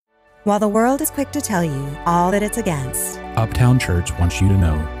While the world is quick to tell you all that it's against, Uptown Church wants you to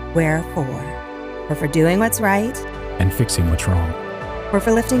know we're for. We're for doing what's right, and fixing what's wrong, we're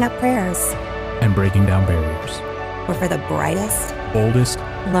for lifting up prayers, and breaking down barriers. we're for the brightest, Boldest,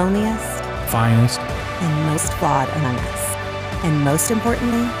 loneliest, finest, and most flawed among us. And most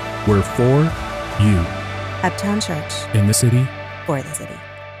importantly, we're for you Uptown Church, in the city. for the city.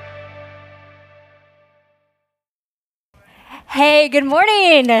 Hey, good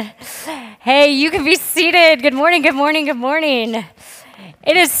morning. Hey, you can be seated. Good morning, good morning, good morning.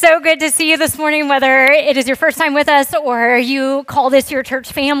 It is so good to see you this morning, whether it is your first time with us or you call this your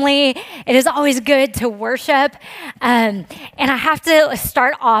church family. It is always good to worship. And I have to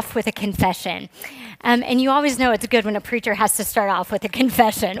start off with a confession. And you always know it's good when a preacher has to start off with a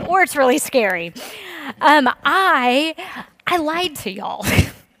confession, or it's really scary. I lied to y'all.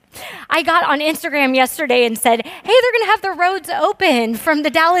 I got on Instagram yesterday and said, hey, they're going to have the roads open from the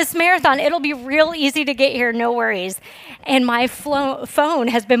Dallas Marathon. It'll be real easy to get here, no worries. And my phone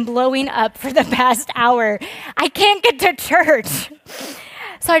has been blowing up for the past hour. I can't get to church.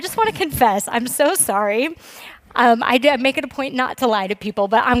 So I just want to confess, I'm so sorry. I make it a point not to lie to people,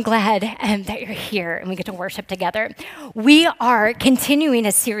 but I'm glad that you're here and we get to worship together. We are continuing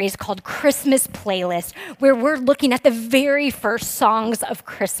a series called Christmas Playlist, where we're looking at the very first songs of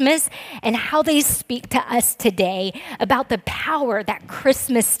Christmas and how they speak to us today about the power that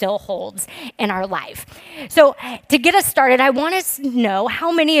Christmas still holds in our life. So to get us started, I want us to know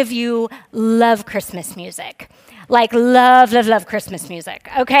how many of you love Christmas music? Like love Christmas music,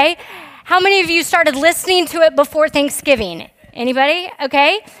 okay? How many of you started listening to it before Thanksgiving? Anybody?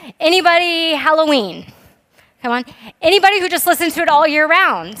 Okay. Anybody Halloween? Come on. Anybody who just listens to it all year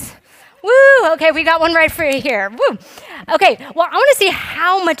round? Woo! Okay, we got one right for you here. Woo! Okay, well, I want to see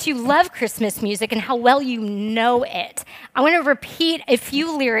how much you love Christmas music and how well you know it. I want to repeat a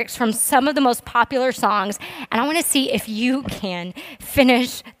few lyrics from some of the most popular songs, and I want to see if you can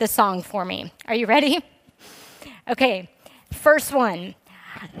finish the song for me. Are you ready? Okay, first one.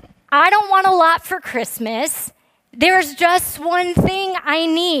 I don't want a lot for Christmas. There's just one thing I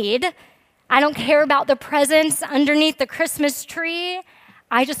need. I don't care about the presents underneath the Christmas tree.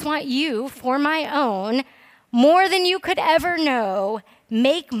 I just want you for my own. More than you could ever know.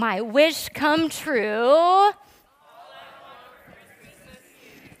 Make my wish come true.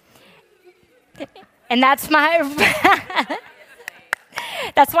 And that's my...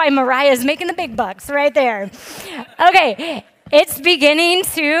 That's why Mariah's making the big bucks right there. Okay. It's beginning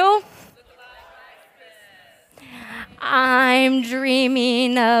to. I'm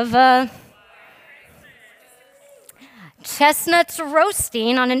dreaming of chestnuts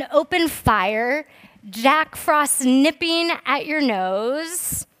roasting on an open fire, Jack Frost nipping at your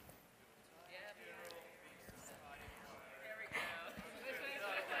nose.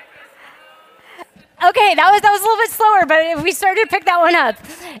 Okay, that was a little bit slower, but if we started to pick that one up.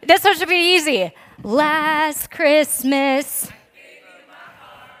 This one should be easy. Last Christmas.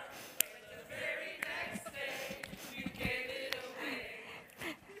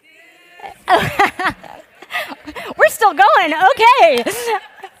 We're still going. Okay.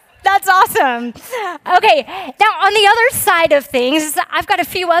 That's awesome. Okay. Now, on the other side of things, I've got a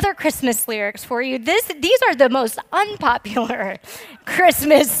few other Christmas lyrics for you. These are the most unpopular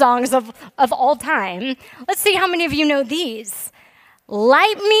Christmas songs of all time. Let's see how many of you know these.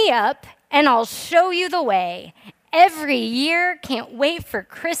 Light me up and I'll show you the way. Every year, can't wait for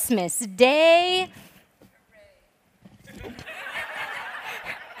Christmas Day.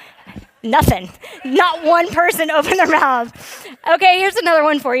 Nothing. Not one person opened their mouth. Okay, here's another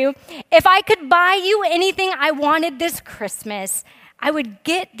one for you. If I could buy you anything I wanted this Christmas, I would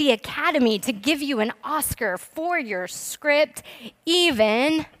get the Academy to give you an Oscar for your script,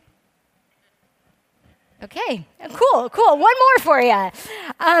 even... Okay, cool. One more for you.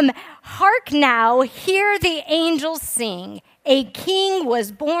 Hark now, hear the angels sing. A king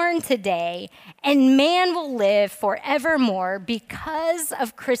was born today, and man will live forevermore because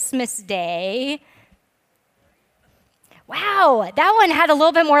of Christmas Day. Wow, that one had a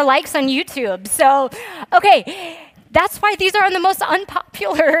little bit more likes on YouTube. So, okay, that's why these are on the most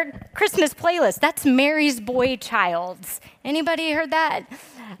unpopular Christmas playlist. That's Mary's Boy Child's. Anybody heard that?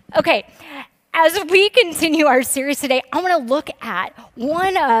 Okay. As we continue our series today, I want to look at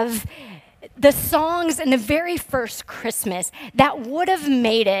one of the songs in the very first Christmas that would have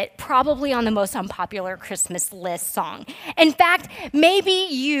made it probably on the most unpopular Christmas list song. In fact, maybe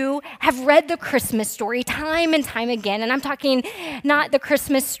you have read the Christmas story time and time again, and I'm talking not the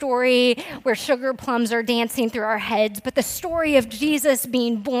Christmas story where sugar plums are dancing through our heads, but the story of Jesus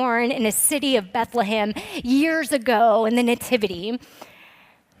being born in a city of Bethlehem years ago in the Nativity.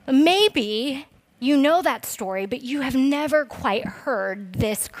 Maybe you know that story, but you have never quite heard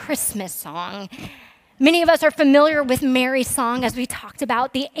this Christmas song. Many of us are familiar with Mary's song, as we talked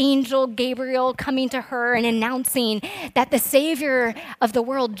about the angel Gabriel coming to her and announcing that the Savior of the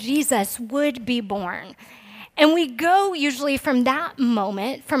world, Jesus, would be born. And we go usually from that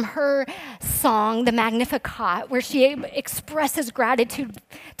moment, from her song, the Magnificat, where she expresses gratitude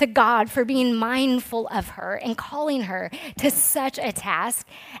to God for being mindful of her and calling her to such a task.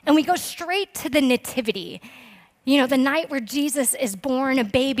 And we go straight to the Nativity. You know, the night where Jesus is born, a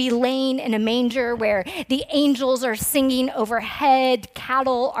baby laying in a manger, where the angels are singing overhead,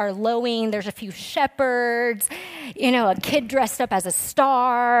 cattle are lowing, there's a few shepherds, a kid dressed up as a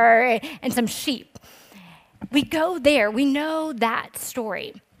star, and some sheep. We go there, we know that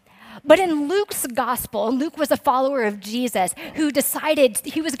story. But in Luke's gospel, Luke was a follower of Jesus who decided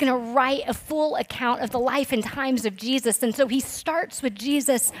he was going to write a full account of the life and times of Jesus. And so he starts with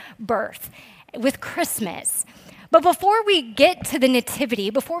Jesus' birth, with Christmas. But before we get to the nativity,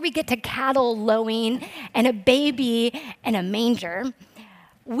 before we get to cattle lowing and a baby and a manger,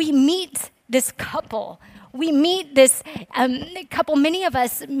 we meet this couple. We meet this couple many of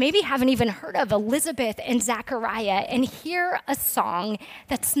us maybe haven't even heard of, Elizabeth and Zachariah, and hear a song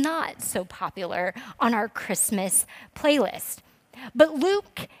that's not so popular on our Christmas playlist. But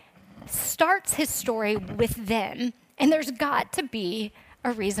Luke starts his story with them, and there's got to be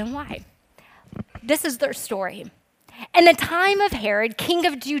a reason why. This is their story. In the time of Herod, king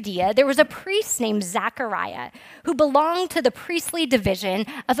of Judea, there was a priest named Zachariah who belonged to the priestly division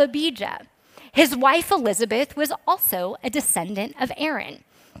of Abijah. His wife Elizabeth was also a descendant of Aaron.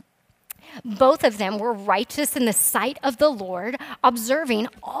 Both of them were righteous in the sight of the Lord, observing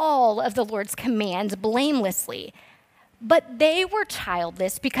all of the Lord's commands blamelessly. But they were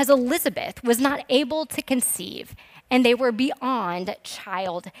childless because Elizabeth was not able to conceive, and they were beyond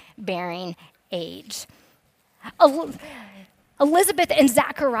childbearing age. Elizabeth and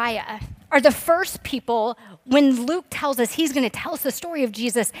Zachariah are the first people, when Luke tells us he's going to tell us the story of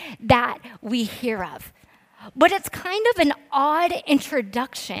Jesus, that we hear of. But it's kind of an odd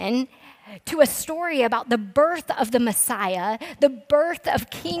introduction to a story about the birth of the Messiah, the birth of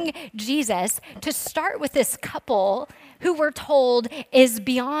King Jesus, to start with this couple who we're told is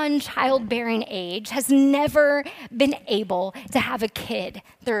beyond childbearing age, has never been able to have a kid.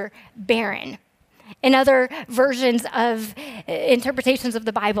 They're barren. In other versions of interpretations of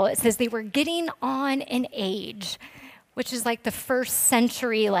the Bible, it says they were getting on in age, which is like the first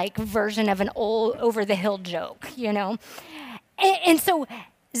century version of an old over-the-hill joke, And so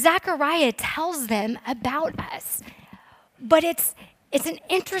Zechariah tells them about us. But it's an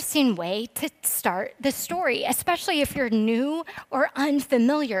interesting way to start the story, especially if you're new or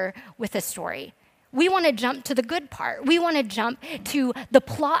unfamiliar with the story. We want to jump to the good part. We want to jump to the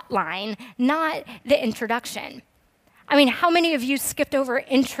plot line, not the introduction. I mean, how many of you skipped over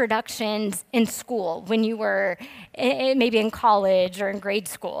introductions in school when you were maybe in college or in grade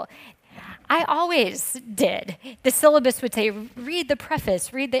school? I always did. The syllabus would say, read the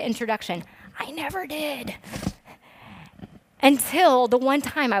preface, read the introduction. I never did. Until the one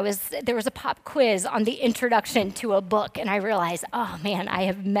time there was a pop quiz on the introduction to a book, and I realized, oh man, I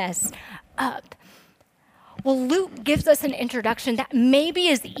have messed up. Well, Luke gives us an introduction that maybe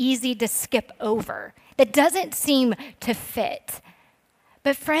is easy to skip over, that doesn't seem to fit.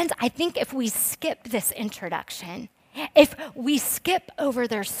 But friends, I think if we skip this introduction, if we skip over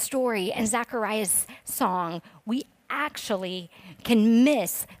their story and Zechariah's song, we actually can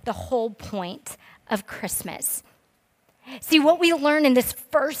miss the whole point of Christmas. See, what we learn in this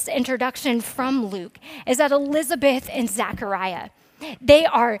first introduction from Luke is that Elizabeth and Zechariah, they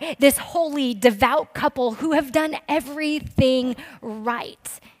are this holy, devout couple who have done everything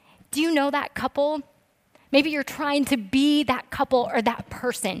right. Do you know that couple? Maybe you're trying to be that couple or that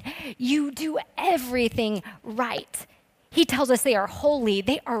person. You do everything right. He tells us they are holy,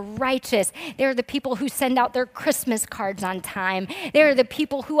 they are righteous. They're the people who send out their Christmas cards on time. They're the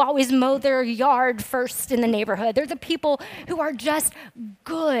people who always mow their yard first in the neighborhood. They're the people who are just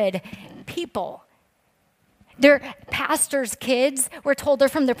good people. They're pastors' kids. We're told they're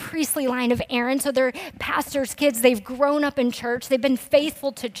from the priestly line of Aaron, so they're pastors' kids. They've grown up in church. They've been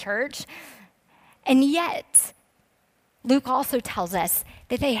faithful to church. And yet, Luke also tells us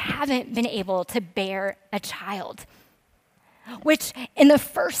that they haven't been able to bear a child, which in the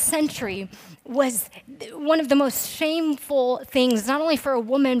first century was one of the most shameful things, not only for a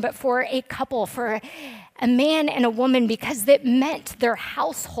woman, but for a couple, for a man and a woman, because it meant their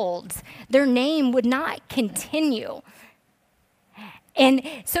households, their name would not continue. And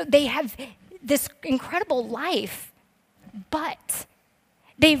so they have this incredible life, but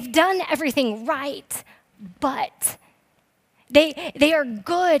They've done everything right, but they are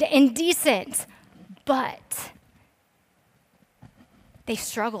good and decent, but they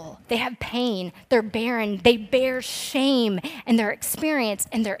struggle. They have pain. They're barren. They bear shame in their experience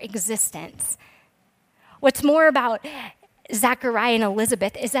and their existence. What's more about Zechariah and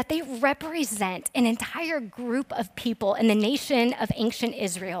Elizabeth is that they represent an entire group of people in the nation of ancient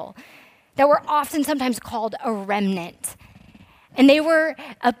Israel that were often sometimes called a remnant. And they were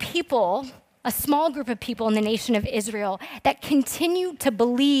a people, a small group of people in the nation of Israel that continued to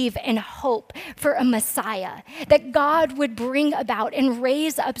believe and hope for a Messiah, that God would bring about and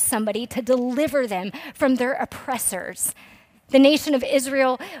raise up somebody to deliver them from their oppressors. The nation of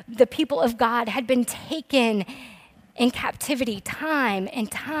Israel, the people of God, had been taken in captivity time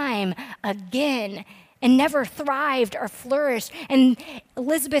and time again and never thrived or flourished. And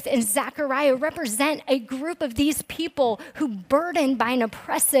Elizabeth and Zechariah represent a group of these people who, burdened by an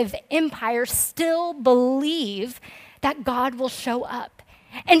oppressive empire, still believe that God will show up.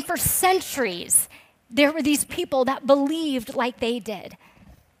 And for centuries, there were these people that believed like they did.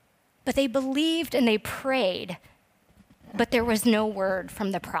 But they believed and they prayed, but there was no word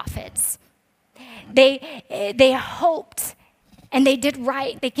from the prophets. They hoped and they did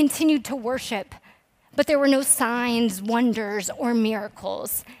right. They continued to worship, but there were no signs, wonders, or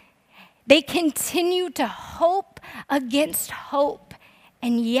miracles. They continued to hope against hope,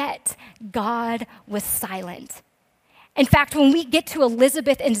 and yet God was silent. In fact, when we get to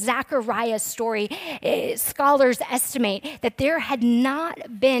Elizabeth and Zechariah's story, scholars estimate that there had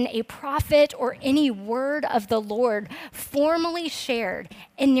not been a prophet or any word of the Lord formally shared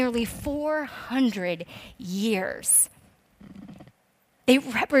in nearly 400 years. They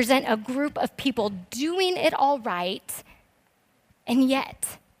represent a group of people doing it all right, and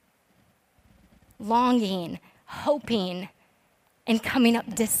yet longing, hoping, and coming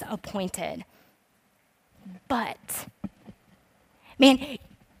up disappointed. But, man,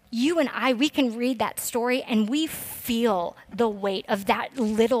 you and I, we can read that story and we feel the weight of that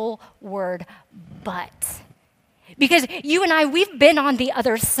little word, but. Because you and I, we've been on the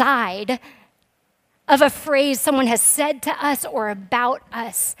other side of a phrase someone has said to us or about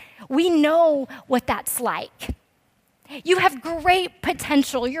us. We know what that's like. You have great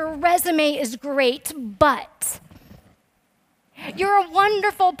potential. Your resume is great, but. You're a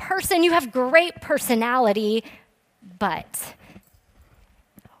wonderful person. You have great personality, but.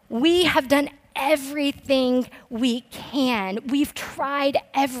 We have done everything we can. We've tried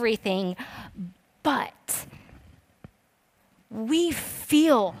everything, but we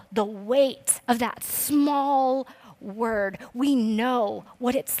feel the weight of that small word. We know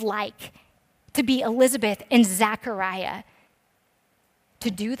what it's like to be Elizabeth and Zechariah,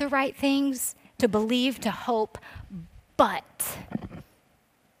 to do the right things, to believe, to hope, but.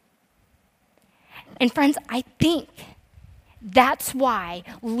 And friends, I think that's why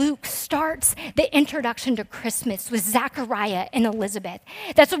Luke starts the introduction to Christmas with Zechariah and Elizabeth.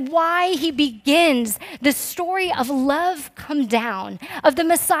 That's why he begins the story of love come down, of the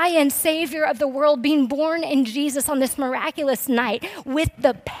Messiah and Savior of the world being born in Jesus on this miraculous night with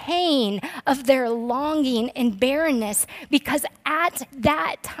the pain of their longing and barrenness, because at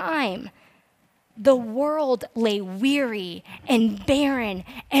that time, the world lay weary and barren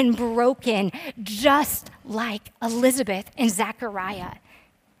and broken, just like Elizabeth and Zechariah.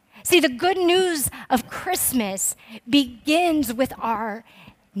 See, the good news of Christmas begins with our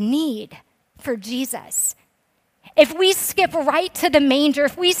need for Jesus. If we skip right to the manger,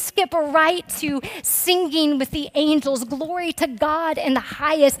 if we skip right to singing with the angels, glory to God in the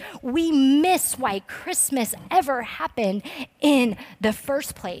highest, we miss why Christmas ever happened in the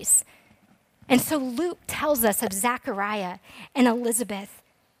first place. And so Luke tells us of Zechariah and Elizabeth,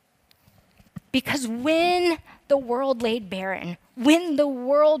 because when the world laid barren, when the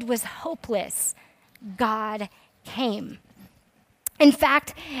world was hopeless, God came. In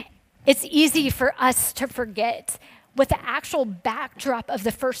fact, it's easy for us to forget what the actual backdrop of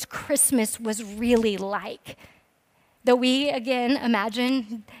the first Christmas was really like. Though we, again,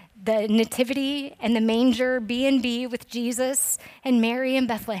 imagine the nativity and the manger B&B with Jesus and Mary in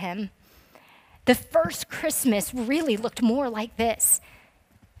Bethlehem, the first Christmas really looked more like this.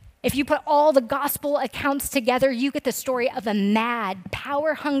 If you put all the gospel accounts together, you get the story of a mad,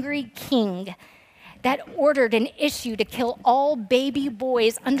 power-hungry king that ordered an issue to kill all baby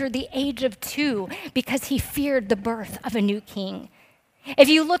boys under the age of 2 because he feared the birth of a new king. If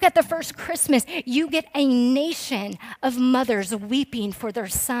you look at the first Christmas, you get a nation of mothers weeping for their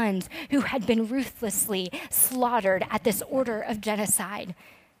sons who had been ruthlessly slaughtered at this order of genocide.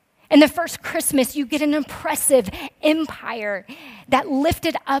 In the first Christmas, you get an impressive empire that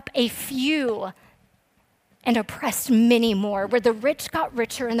lifted up a few and oppressed many more, where the rich got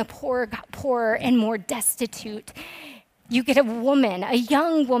richer and the poor got poorer and more destitute. You get a woman, a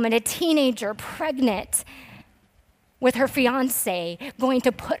young woman, a teenager, pregnant with her fiance, going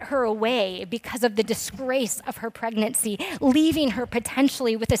to put her away because of the disgrace of her pregnancy, leaving her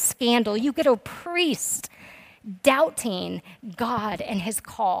potentially with a scandal. You get a priest doubting God and his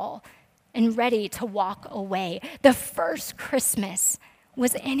call and ready to walk away. The first Christmas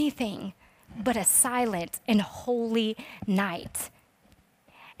was anything but a silent and holy night.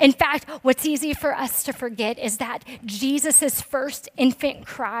 In fact, what's easy for us to forget is that Jesus' first infant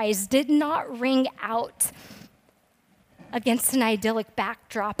cries did not ring out against an idyllic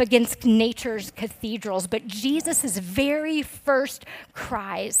backdrop, against nature's cathedrals, but Jesus' very first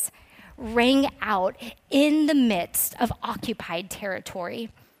cries rang out in the midst of occupied territory.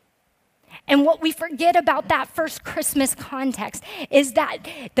 And what we forget about that first Christmas context is that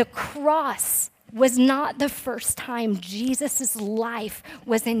the cross was not the first time Jesus' life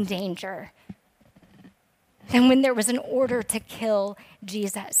was in danger. And when there was an order to kill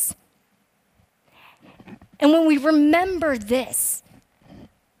Jesus. And when we remember this,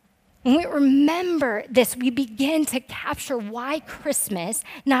 we begin to capture why Christmas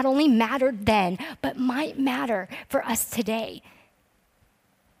not only mattered then, but might matter for us today.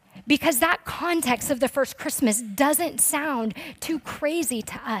 Because that context of the first Christmas doesn't sound too crazy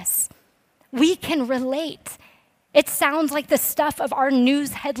to us. We can relate. It sounds like the stuff of our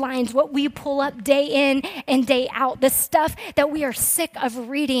news headlines, what we pull up day in and day out, the stuff that we are sick of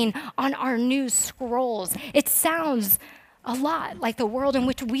reading on our news scrolls. It sounds a lot like the world in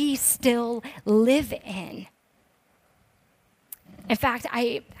which we still live in. In fact,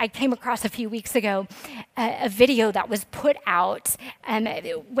 I came across a few weeks ago a video that was put out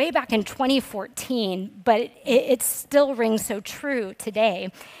way back in 2014, but it still rings so true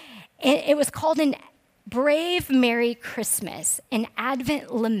today. It was called An Brave Merry Christmas, an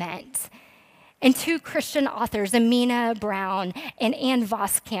Advent Lament. And two Christian authors, Amina Brown and Ann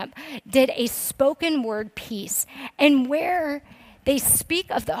Voskamp, did a spoken word piece, and where they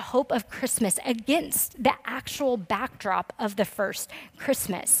speak of the hope of Christmas against the actual backdrop of the first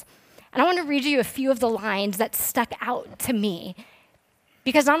Christmas. And I want to read you a few of the lines that stuck out to me,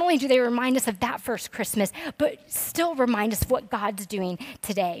 because not only do they remind us of that first Christmas, but still remind us of what God's doing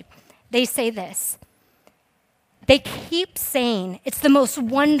today. They say this: they keep saying it's the most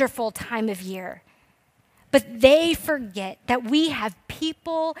wonderful time of year, but they forget that we have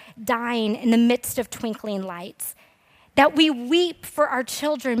people dying in the midst of twinkling lights, that we weep for our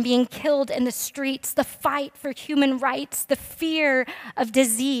children being killed in the streets, the fight for human rights, the fear of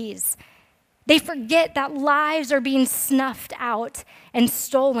disease. They forget that lives are being snuffed out and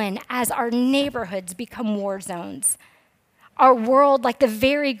stolen as our neighborhoods become war zones. Our world, like the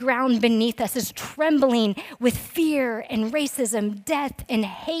very ground beneath us, is trembling with fear and racism, death and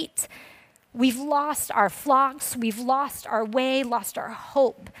hate. We've lost our flocks, we've lost our way, lost our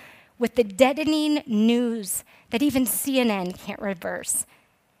hope with the deadening news that even CNN can't reverse.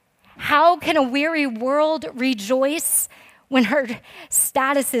 How can a weary world rejoice when her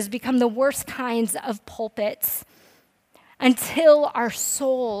statuses become the worst kinds of pulpits? Until our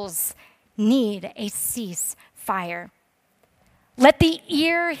souls need a ceasefire. Let the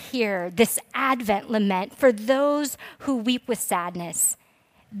ear hear this Advent lament for those who weep with sadness.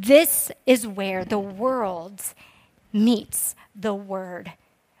 This is where the world meets the Word,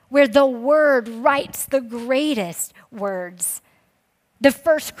 where the Word writes the greatest words. The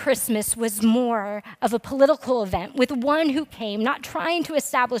first Christmas was more of a political event with one who came not trying to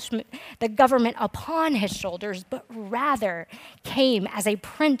establish the government upon his shoulders, but rather came as a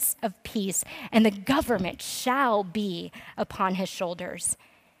Prince of Peace, and the government shall be upon his shoulders.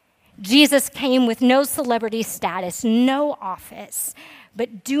 Jesus came with no celebrity status, no office,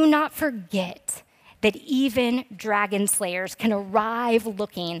 but do not forget that even dragon slayers can arrive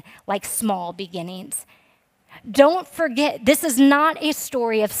looking like small beginnings. Don't forget, this is not a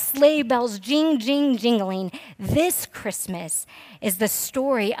story of sleigh bells jing, jing, jingling. This Christmas is the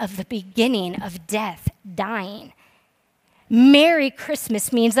story of the beginning of death, dying. Merry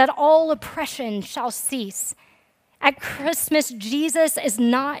Christmas means that all oppression shall cease. At Christmas, Jesus is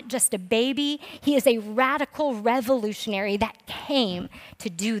not just a baby. He is a radical revolutionary that came to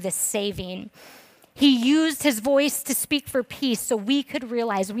do the saving. He used his voice to speak for peace so we could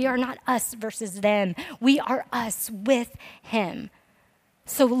realize we are not us versus them. We are us with him.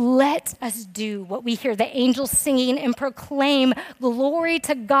 So let us do what we hear the angels singing and proclaim glory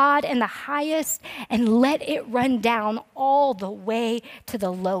to God in the highest, and let it run down all the way to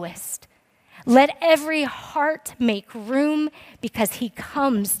the lowest. Let every heart make room, because he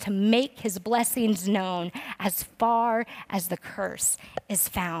comes to make his blessings known as far as the curse is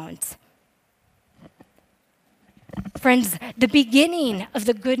found. Friends, the beginning of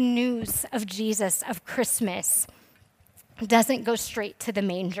the good news of Jesus, of Christmas, doesn't go straight to the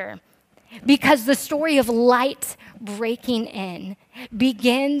manger, because the story of light breaking in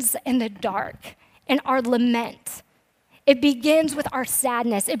begins in the dark, in our lament. It begins with our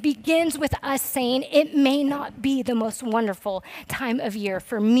sadness. It begins with us saying, it may not be the most wonderful time of year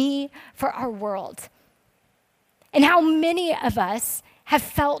for me, for our world. And how many of us have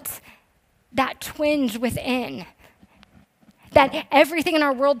felt that twinge within, that everything in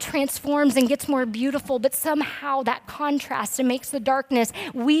our world transforms and gets more beautiful, but somehow that contrasts and makes the darkness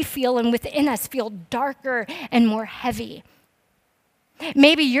we feel and within us feel darker and more heavy.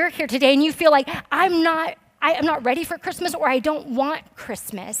 Maybe you're here today and you feel like, I'm not ready for Christmas, or I don't want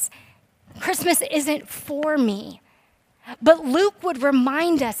Christmas. Christmas isn't for me. But Luke would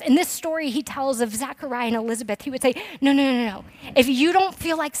remind us, in this story he tells of Zechariah and Elizabeth, he would say, no. If you don't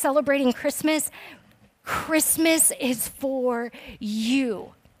feel like celebrating Christmas, Christmas is for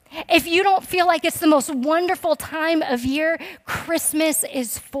you. If you don't feel like it's the most wonderful time of year, Christmas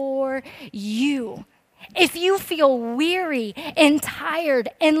is for you. If you feel weary and tired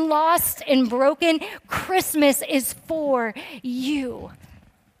and lost and broken, Christmas is for you.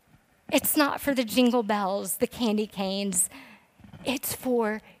 It's not for the jingle bells, the candy canes. It's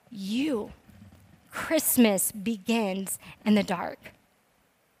for you. Christmas begins in the dark.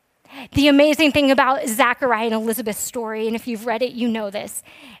 The amazing thing about Zechariah and Elizabeth's story, and if you've read it, you know this,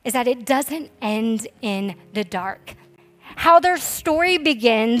 is that it doesn't end in the dark. How their story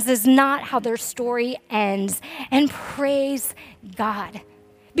begins is not how their story ends. And praise God,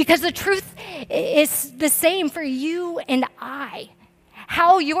 because the truth is the same for you and I.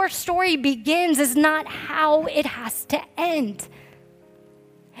 How your story begins is not how it has to end.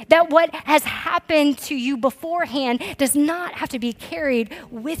 That what has happened to you beforehand does not have to be carried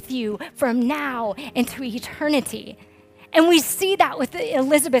with you from now into eternity. And we see that with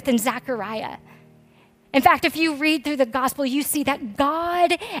Elizabeth and Zechariah. In fact, if you read through the gospel, you see that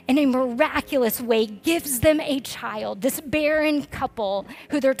God, in a miraculous way, gives them a child. This barren couple,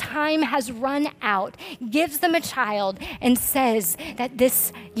 who their time has run out, gives them a child and says that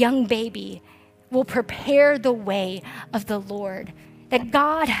this young baby will prepare the way of the Lord, that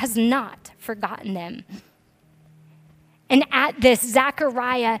God has not forgotten them. And at this,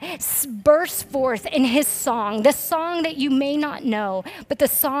 Zechariah bursts forth in his song, the song that you may not know, but the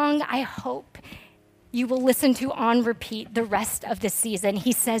song I hope you will listen to on repeat the rest of the season.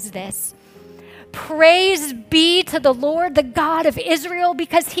 He says this: "Praise be to the Lord, the God of Israel,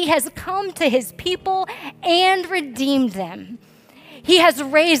 because he has come to his people and redeemed them. He has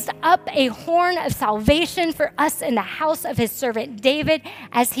raised up a horn of salvation for us in the house of his servant David,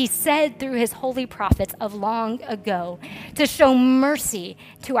 as he said through his holy prophets of long ago, to show mercy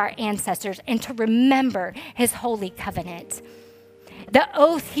to our ancestors and to remember his holy covenant. The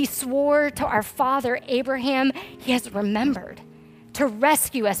oath he swore to our father Abraham, he has remembered, to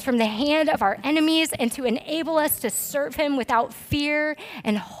rescue us from the hand of our enemies and to enable us to serve him without fear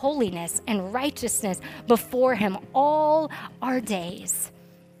and holiness and righteousness before him all our days."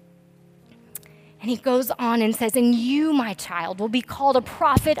 And he goes on and says, "And you, my child, will be called a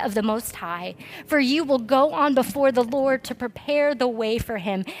prophet of the Most High, for you will go on before the Lord to prepare the way for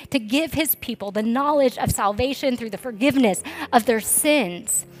him, to give his people the knowledge of salvation through the forgiveness of their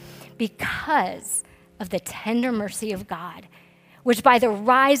sins, because of the tender mercy of God, which by the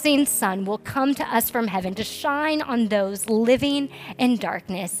rising sun will come to us from heaven to shine on those living in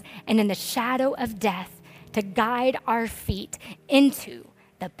darkness and in the shadow of death, to guide our feet into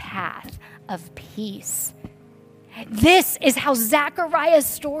the path of peace." This is how Zechariah's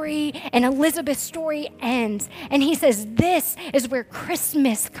story and Elizabeth's story ends. And he says this is where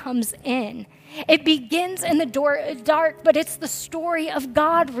Christmas comes in. It begins in the dark, but it's the story of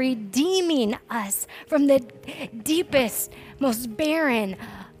God redeeming us from the deepest, most barren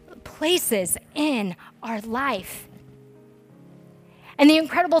places in our life. And the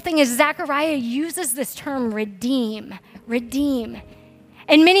incredible thing is Zechariah uses this term redeem.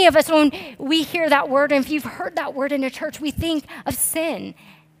 And many of us, when we hear that word, and if you've heard that word in a church, we think of sin.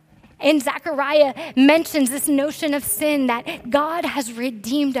 And Zechariah mentions this notion of sin, that God has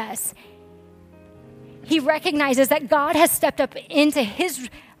redeemed us. He recognizes that God has stepped up into his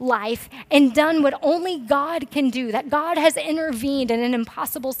life and done what only God can do, that God has intervened in an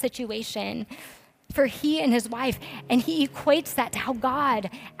impossible situation for he and his wife. And he equates that to how God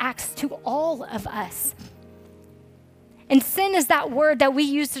acts to all of us. And sin is that word that we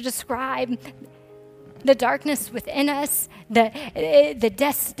use to describe the darkness within us, the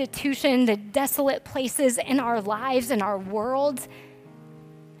destitution, the desolate places in our lives, in our world.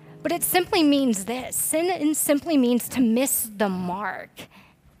 But it simply means this. Sin simply means to miss the mark.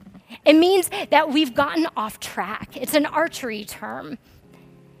 It means that we've gotten off track. It's an archery term.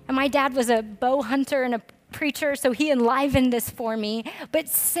 And my dad was a bow hunter and a preacher, so he enlivened this for me. But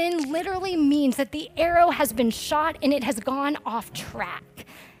sin literally means that the arrow has been shot and it has gone off track.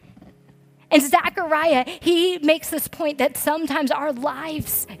 And Zechariah, he makes this point that sometimes our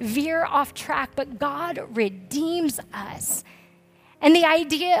lives veer off track, but God redeems us. And the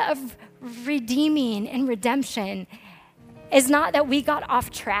idea of redeeming and redemption is not that we got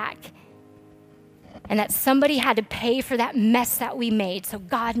off track and that somebody had to pay for that mess that we made, so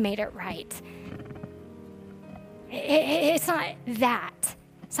God made it right. It's not that.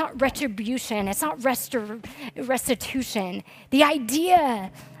 It's not retribution. It's not restitution. The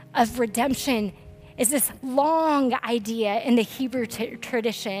idea of redemption is this long idea in the Hebrew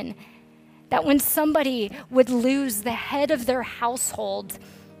tradition that when somebody would lose the head of their household,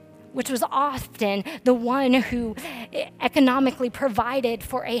 which was often the one who economically provided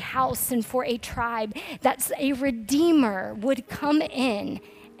for a house and for a tribe, that a redeemer would come in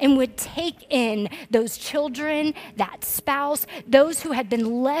and would take in those children, that spouse, those who had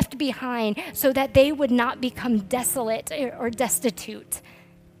been left behind so that they would not become desolate or destitute.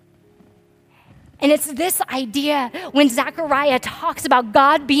 And it's this idea when Zechariah talks about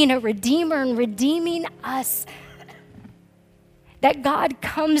God being a redeemer and redeeming us, that God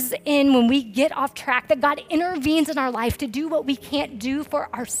comes in when we get off track, that God intervenes in our life to do what we can't do for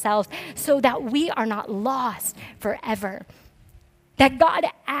ourselves so that we are not lost forever. That God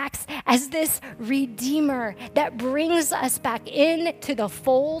acts as this redeemer that brings us back into the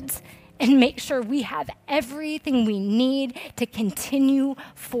fold and make sure we have everything we need to continue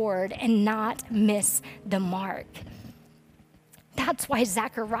forward and not miss the mark. That's why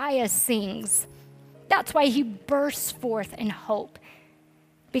Zechariah sings. That's why he bursts forth in hope.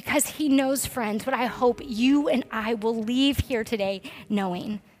 Because he knows, friends, what I hope you and I will leave here today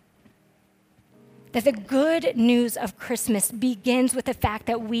knowing. That the good news of Christmas begins with the fact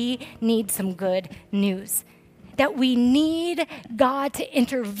that we need some good news. That we need God to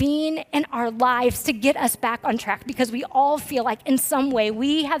intervene in our lives to get us back on track, because we all feel like in some way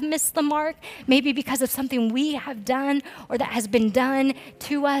we have missed the mark, maybe because of something we have done or that has been done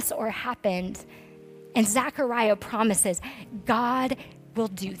to us or happened. And Zechariah promises God will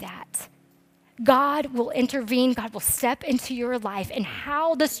do that. God will intervene. God will step into your life. And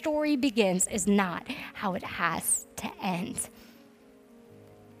how the story begins is not how it has to end.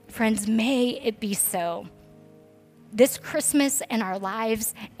 Friends, may it be so. This Christmas in our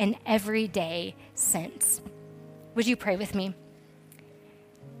lives and every day since. Would you pray with me?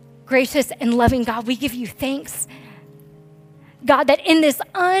 Gracious and loving God, we give you thanks, God, that in this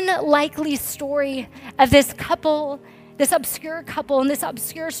unlikely story of this couple, this obscure couple, and this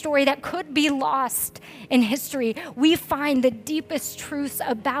obscure story that could be lost in history, we find the deepest truths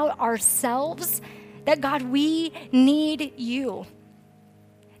about ourselves, that God, we need you.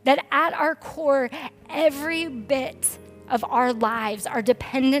 That at our core, every bit of our lives are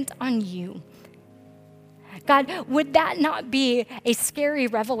dependent on you. God, would that not be a scary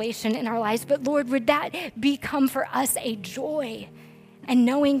revelation in our lives? But Lord, would that become for us a joy? And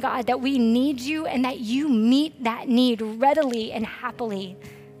knowing, God, that we need you and that you meet that need readily and happily.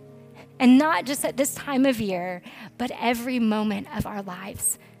 And not just at this time of year, but every moment of our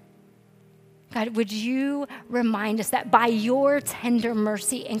lives. God, would you remind us that by your tender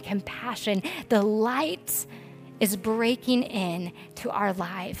mercy and compassion, the light is breaking in to our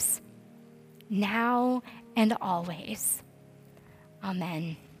lives now and always.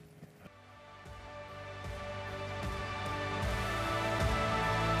 Amen.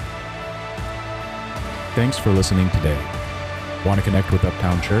 Thanks for listening today. Want to connect with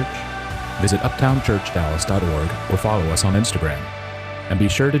Uptown Church? Visit uptownchurchdallas.org or follow us on Instagram. And be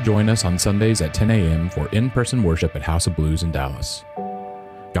sure to join us on Sundays at 10 a.m. for in-person worship at House of Blues in Dallas.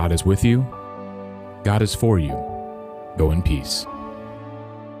 God is with you. God is for you. Go in peace.